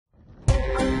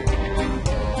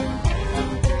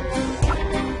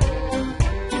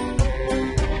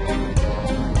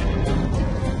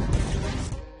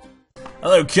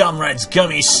Hello comrades,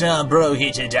 Commissar Bro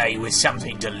here today with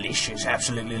something delicious,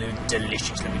 absolutely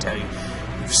delicious, let me tell you.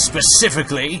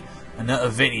 Specifically, another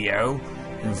video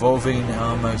involving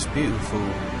our most beautiful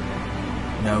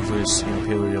Novus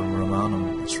Imperium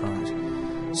Romanum, that's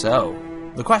right. So,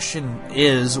 the question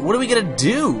is, what are we gonna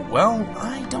do? Well,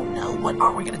 I don't know, what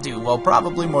are we gonna do? Well,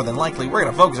 probably, more than likely, we're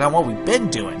gonna focus on what we've been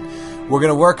doing. We're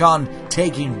gonna work on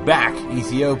taking back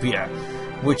Ethiopia,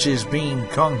 which is being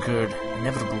conquered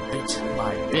inevitable bit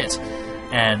by bit.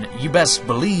 And you best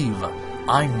believe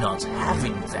I'm not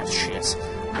having that shit.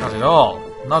 Not at all.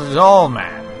 Not at all,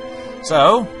 man.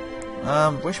 So,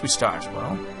 where should we start?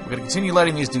 Well, we're going to continue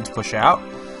letting these dudes push out.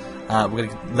 We're going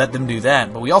to let them do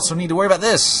that. But we also need to worry about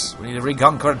this. We need to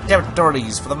reconquer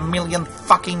territories for the millionth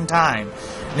fucking time.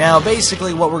 Now,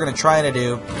 basically, what we're going to try to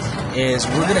do is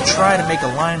we're going to try to make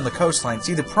a line on the coastline.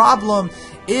 See, the problem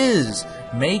is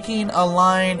making a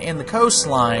line in the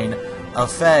coastline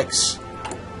affects,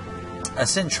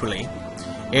 essentially,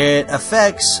 it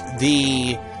affects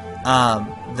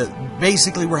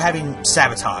basically we're having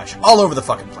sabotage all over the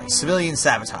fucking place. Civilian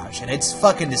sabotage. And it's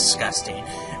fucking disgusting.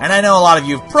 And I know a lot of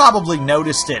you have probably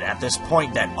noticed it at this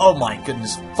point that, oh my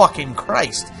goodness fucking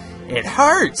Christ, it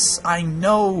hurts. I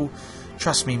know.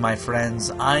 Trust me, my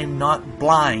friends, I'm not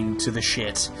blind to the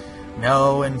shit.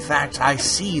 No, in fact, I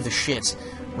see the shit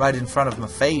right in front of my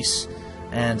face.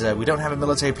 And we don't have a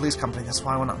military police company, that's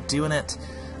why we're not doing it.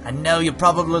 I know you're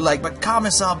probably like, but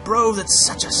Commissar, bro, that's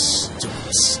such a stupid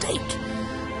mistake.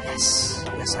 Yes,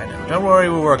 I know. Don't worry,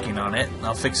 we're working on it.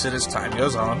 I'll fix it as time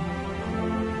goes on.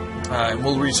 And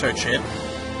we'll research it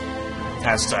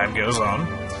as time goes on.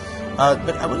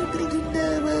 But I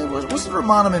what's the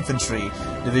Romanum Infantry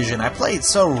Division? I play it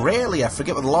so rarely, I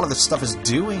forget what a lot of this stuff is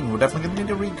doing. We're definitely going to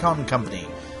need a recon company.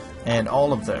 And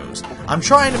all of those. I'm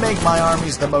trying to make my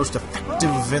armies the most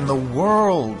effective in the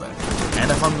world.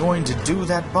 And if I'm going to do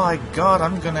that, by God,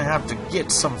 I'm going to have to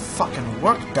get some fucking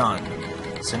work done.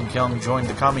 Sin Kyung joined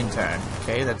the Comintern.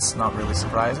 Okay, that's not really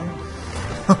surprising.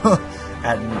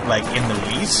 And, like, in the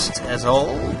least, as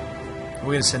all.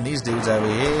 We're going to send these dudes over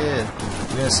here.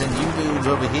 We're going to send you dudes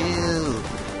over here.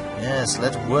 Yes,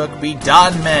 let work be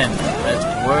done, men.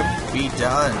 Let work be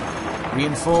done.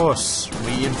 Reinforce.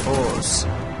 Reinforce.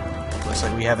 Looks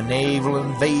like we have a naval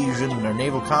invasion or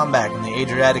naval combat in the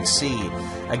Adriatic Sea.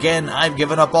 Again, I've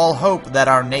given up all hope that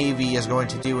our navy is going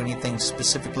to do anything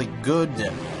specifically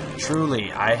good.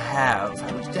 Truly, I have.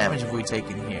 How much damage have we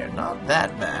taken here? Not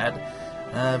that bad.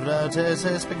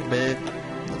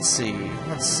 Let's see.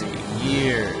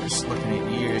 Years. Looking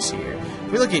at years here.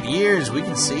 If we look at years, we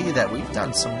can see that we've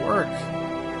done some work.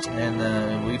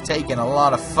 And we've taken a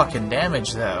lot of fucking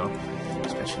damage, though.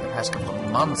 Especially the past couple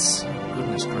of months.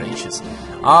 Goodness gracious.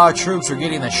 Our troops are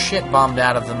getting the shit bombed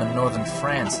out of them in northern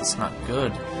France. It's not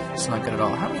good. It's not good at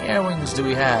all. How many air wings do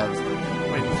we have? How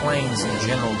many planes in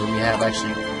general do we have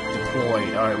actually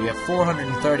deployed? Alright, we have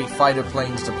 430 fighter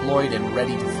planes deployed and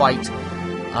ready to fight.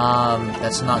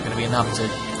 That's not going to be enough to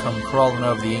come crawling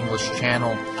over the English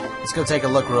Channel. Let's go take a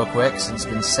look real quick since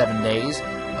it's been 7 days.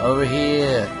 Over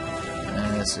here.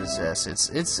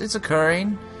 It's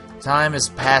occurring. Time is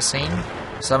passing.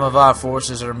 Some of our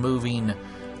forces are moving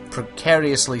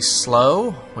precariously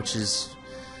slow, which is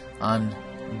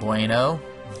bueno.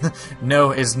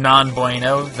 No is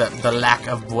non-bueno. The lack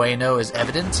of bueno is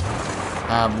evident.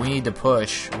 We need to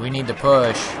push. We need to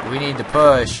push. We need to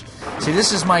push. See,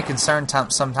 this is my concern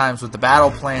sometimes with the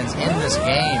battle plans in this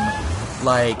game.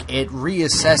 Like, it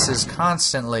reassesses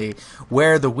constantly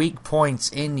where the weak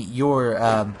points in your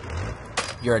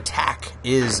attack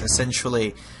is,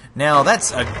 essentially. Now,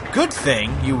 that's a good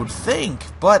thing, you would think,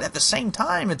 but at the same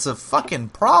time, it's a fucking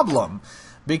problem.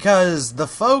 Because the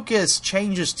focus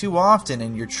changes too often,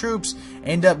 and your troops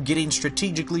end up getting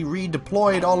strategically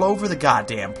redeployed all over the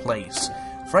goddamn place.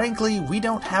 Frankly, we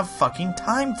don't have fucking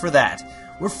time for that.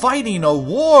 We're fighting a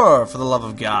war, for the love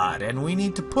of God, and we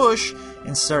need to push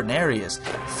in certain areas.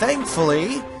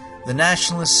 Thankfully, the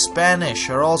nationalist Spanish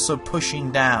are also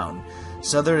pushing down.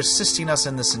 So they're assisting us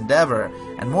in this endeavor,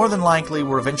 and more than likely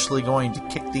we're eventually going to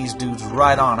kick these dudes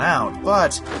right on out,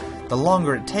 but the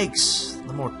longer it takes,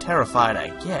 the more terrified I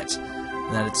get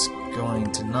that it's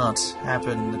going to not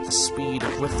happen at the speed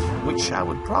with which I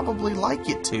would probably like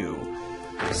it to.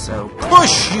 So,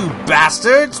 push, you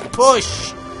bastards!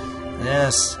 Push!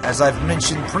 Yes, as I've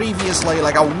mentioned previously,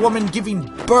 like a woman giving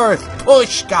birth,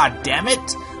 push,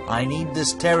 goddammit! I need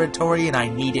this territory and I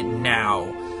need it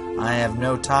now. I have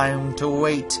no time to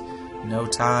wait. No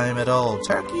time at all.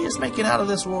 Turkey is making out of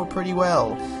this war pretty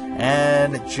well.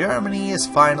 And Germany is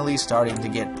finally starting to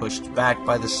get pushed back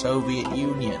by the Soviet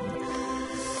Union.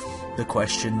 The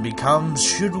question becomes,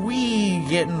 should we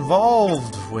get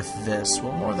involved with this?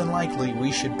 Well, more than likely,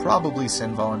 we should probably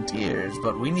send volunteers,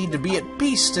 but we need to be at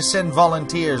peace to send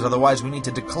volunteers, otherwise we need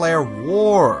to declare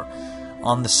war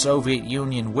on the Soviet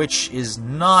Union, which is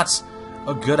not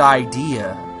a good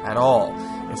idea at all.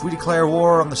 If we declare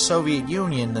war on the Soviet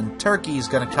Union, then Turkey is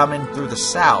going to come in through the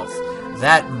south.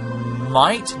 That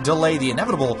might delay the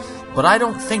inevitable, but I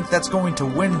don't think that's going to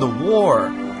win the war.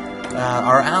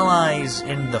 Our allies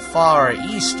in the Far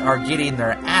East are getting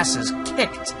their asses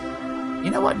kicked.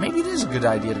 You know what? Maybe it is a good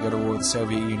idea to go to war with the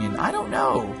Soviet Union. I don't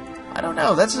know.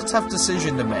 That's a tough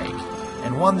decision to make.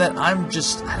 And one that I'm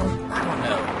just... I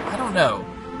don't know.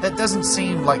 That doesn't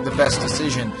seem like the best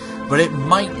decision, but it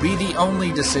might be the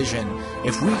only decision.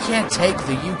 If we can't take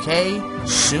the UK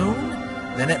soon,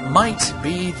 then it might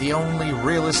be the only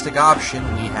realistic option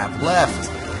we have left.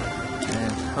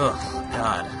 And, oh,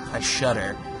 God, I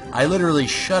shudder. I literally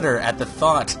shudder at the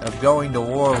thought of going to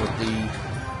war with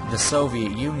the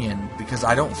Soviet Union, because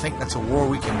I don't think that's a war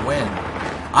we can win.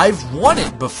 I've won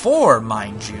it before,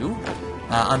 mind you,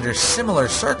 under similar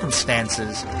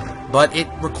circumstances, but it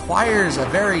requires a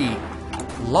very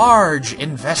large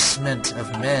investment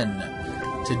of men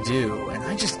to do, and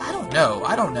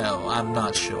I don't know. I'm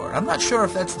not sure. I'm not sure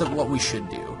if that's what we should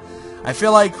do. I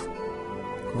feel like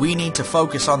we need to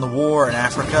focus on the war in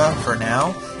Africa for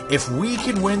now. If we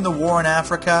can win the war in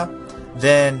Africa,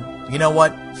 then, you know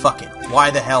what? Fuck it. Why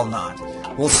the hell not?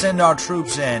 We'll send our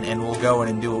troops in, and we'll go in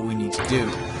and do what we need to do.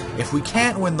 If we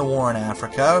can't win the war in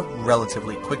Africa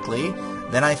relatively quickly,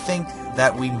 then I think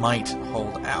that we might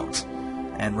hold out.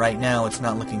 And right now, it's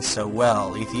not looking so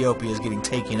well. Ethiopia is getting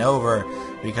taken over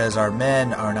because our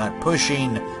men are not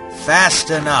pushing fast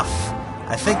enough.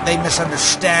 I think they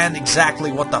misunderstand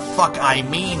exactly what the fuck I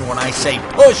mean when I say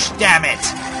push, damn it!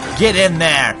 Get in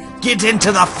there! Get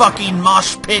into the fucking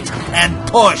mosh pit and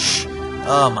push!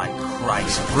 Oh my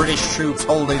Christ. British troops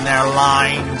holding their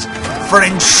lines.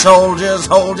 French soldiers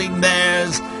holding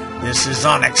theirs. This is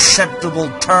unacceptable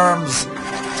terms.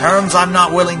 Terms I'm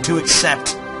not willing to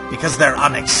accept because they're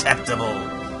unacceptable.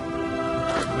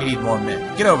 We need more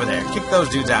men. Get over there. Kick those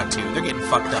dudes out too. They're getting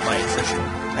fucked up by attrition.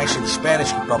 Actually, the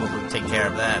Spanish could probably take care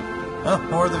of that. Oh,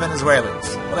 or the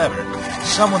Venezuelans. Whatever.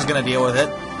 Someone's gonna deal with it.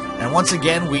 And once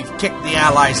again, we've kicked the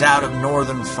Allies out of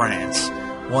northern France.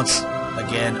 Once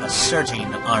again,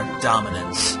 asserting our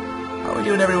dominance. How are we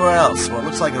doing everywhere else? Well, it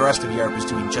looks like the rest of Europe is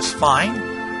doing just fine.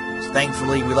 So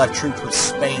thankfully, we left troops with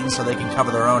Spain so they can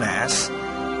cover their own ass.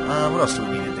 What else do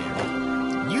we need to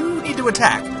do? You need to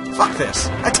attack. Fuck this.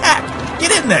 Attack!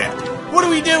 Get in there! What are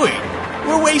we doing?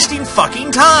 We're wasting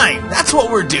fucking time! That's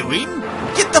what we're doing!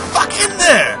 Get the fuck in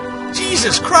there!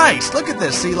 Jesus Christ! Look at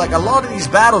this. See, like, a lot of these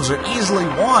battles are easily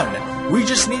won. We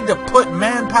just need to put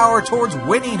manpower towards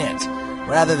winning it,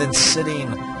 rather than sitting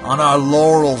on our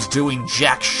laurels doing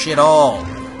jack shit all.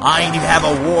 I have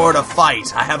a war to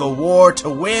fight. I have a war to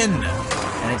win.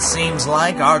 And it seems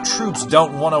like our troops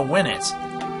don't want to win it.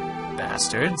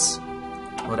 Bastards.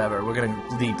 Whatever, we're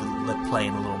gonna leave the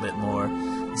plane a little bit more.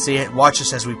 See it, watch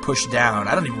us as we push down.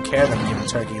 I don't even care that I'm giving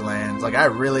Turkey land. Like, I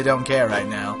really don't care right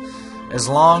now. As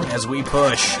long as we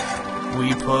push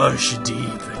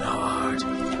deep and hard.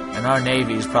 And our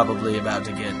Navy is probably about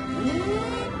to get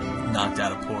knocked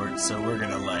out of port, so we're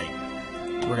gonna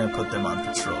put them on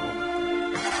patrol.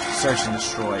 Search and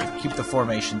destroy. Keep the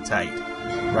formation tight.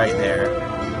 Right there.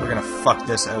 We're gonna fuck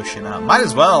this ocean up. Might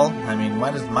as well. I mean,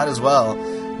 might as well.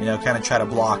 You know, kind of try to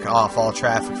block off all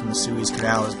traffic from the Suez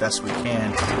Canal as best we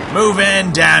can. Move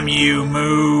in, damn you,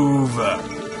 move!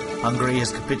 Hungary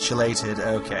has capitulated.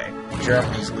 Okay.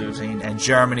 Germany's losing, and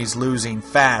Germany's losing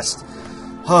fast.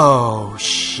 Oh,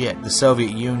 shit. The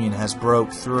Soviet Union has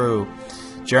broke through.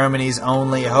 Germany's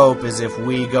only hope is if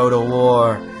we go to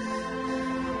war.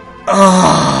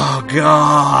 Oh,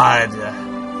 God.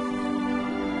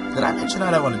 Did I mention I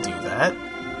don't want to do that?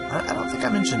 I don't think I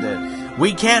mentioned it.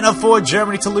 We can't afford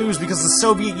Germany to lose because the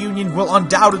Soviet Union will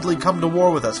undoubtedly come to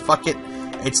war with us. Fuck it.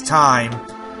 It's time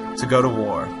to go to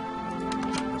war.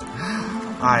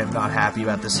 I am not happy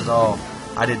about this at all.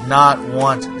 I did not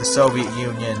want the Soviet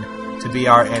Union to be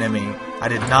our enemy. I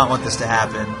did not want this to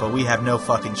happen, but we have no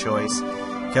fucking choice.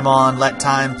 Come on, let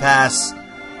time pass.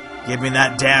 Give me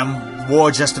that damn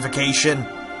war justification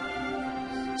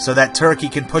so that Turkey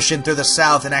can push in through the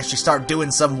south and actually start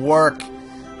doing some work.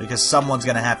 Because someone's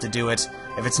going to have to do it.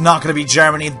 If it's not going to be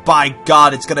Germany, by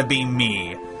God, it's going to be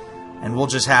me. And we'll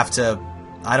just have to...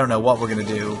 I don't know what we're going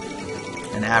to do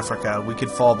in Africa. We could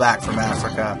fall back from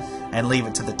Africa and leave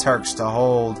it to the Turks to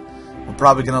hold. We're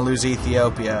probably going to lose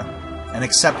Ethiopia. An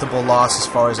acceptable loss as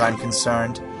far as I'm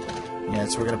concerned. Yeah,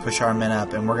 so we're going to push our men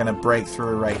up, and we're going to break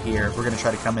through right here. We're going to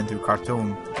try to come in through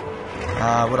Khartoum.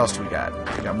 What else do we got?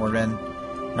 We got more men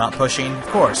not pushing. Of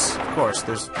course.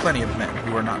 There's plenty of men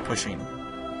who are not pushing.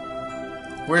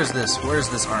 Where's this? Where's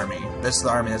this army? This is the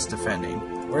army that's defending.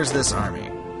 Where's this army?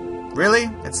 Really?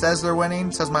 It says they're winning?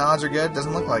 It says my odds are good?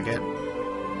 Doesn't look like it.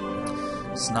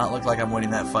 Does not look like I'm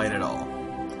winning that fight at all.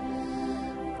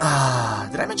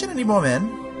 Did I mention any more men?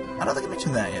 I don't think I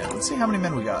mentioned that yet. Let's see how many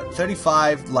men we got.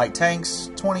 35 light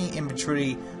tanks, 20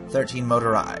 infantry, 13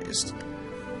 motorized.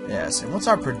 Yes, and what's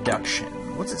our production?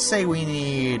 What's it say we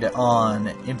need on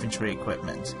infantry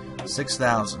equipment?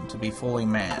 6,000 to be fully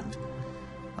manned.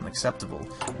 Unacceptable.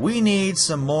 We need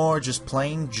some more just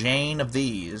plain Jane of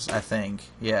these, I think.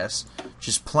 Yes.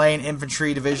 Just plain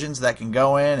infantry divisions that can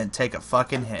go in and take a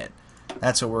fucking hit.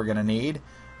 That's what we're gonna need.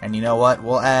 And you know what?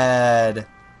 We'll add...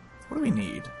 What do we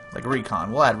need? Like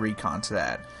recon. We'll add recon to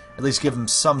that. At least give them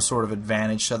some sort of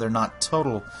advantage so they're not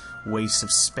total wastes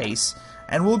of space.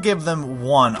 And we'll give them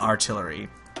one artillery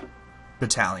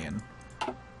battalion.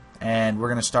 And we're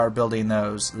gonna start building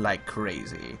those like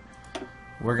crazy.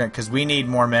 Because we need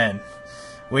more men.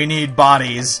 We need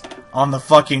bodies on the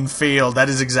fucking field. That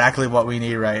is exactly what we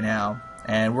need right now.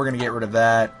 And we're gonna get rid of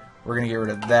that. We're gonna get rid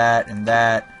of that and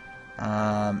that.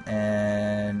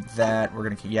 And that. We're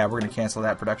gonna cancel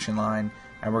that production line.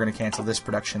 And we're gonna cancel this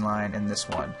production line and this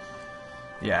one.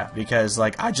 Yeah, because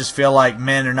like I just feel like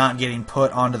men are not getting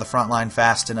put onto the front line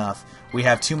fast enough. We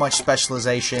have too much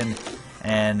specialization,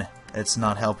 and it's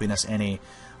not helping us any.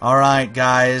 Alright,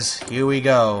 guys, here we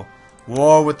go.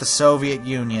 War with the Soviet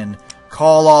Union.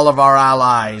 Call all of our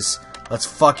allies. Let's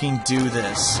fucking do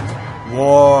this.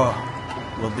 War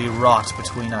will be wrought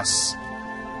between us.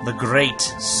 The great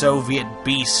Soviet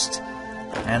beast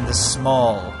and the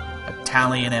small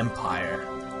Italian empire.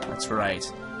 That's right.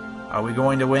 Are we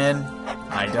going to win?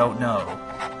 I don't know.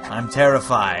 I'm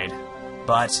terrified.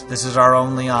 But this is our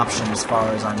only option as far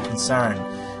as I'm concerned.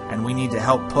 And we need to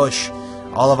help push.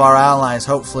 All of our allies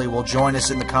hopefully will join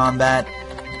us in the combat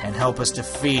and help us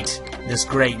defeat this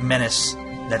great menace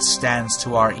that stands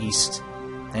to our east.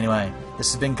 Anyway,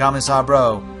 this has been Commissar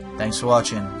Bro. Thanks for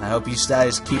watching. I hope you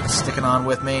guys keep sticking on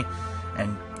with me.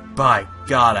 And by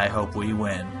God, I hope we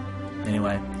win.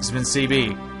 Anyway, this has been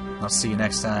CB. I'll see you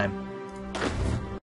next time.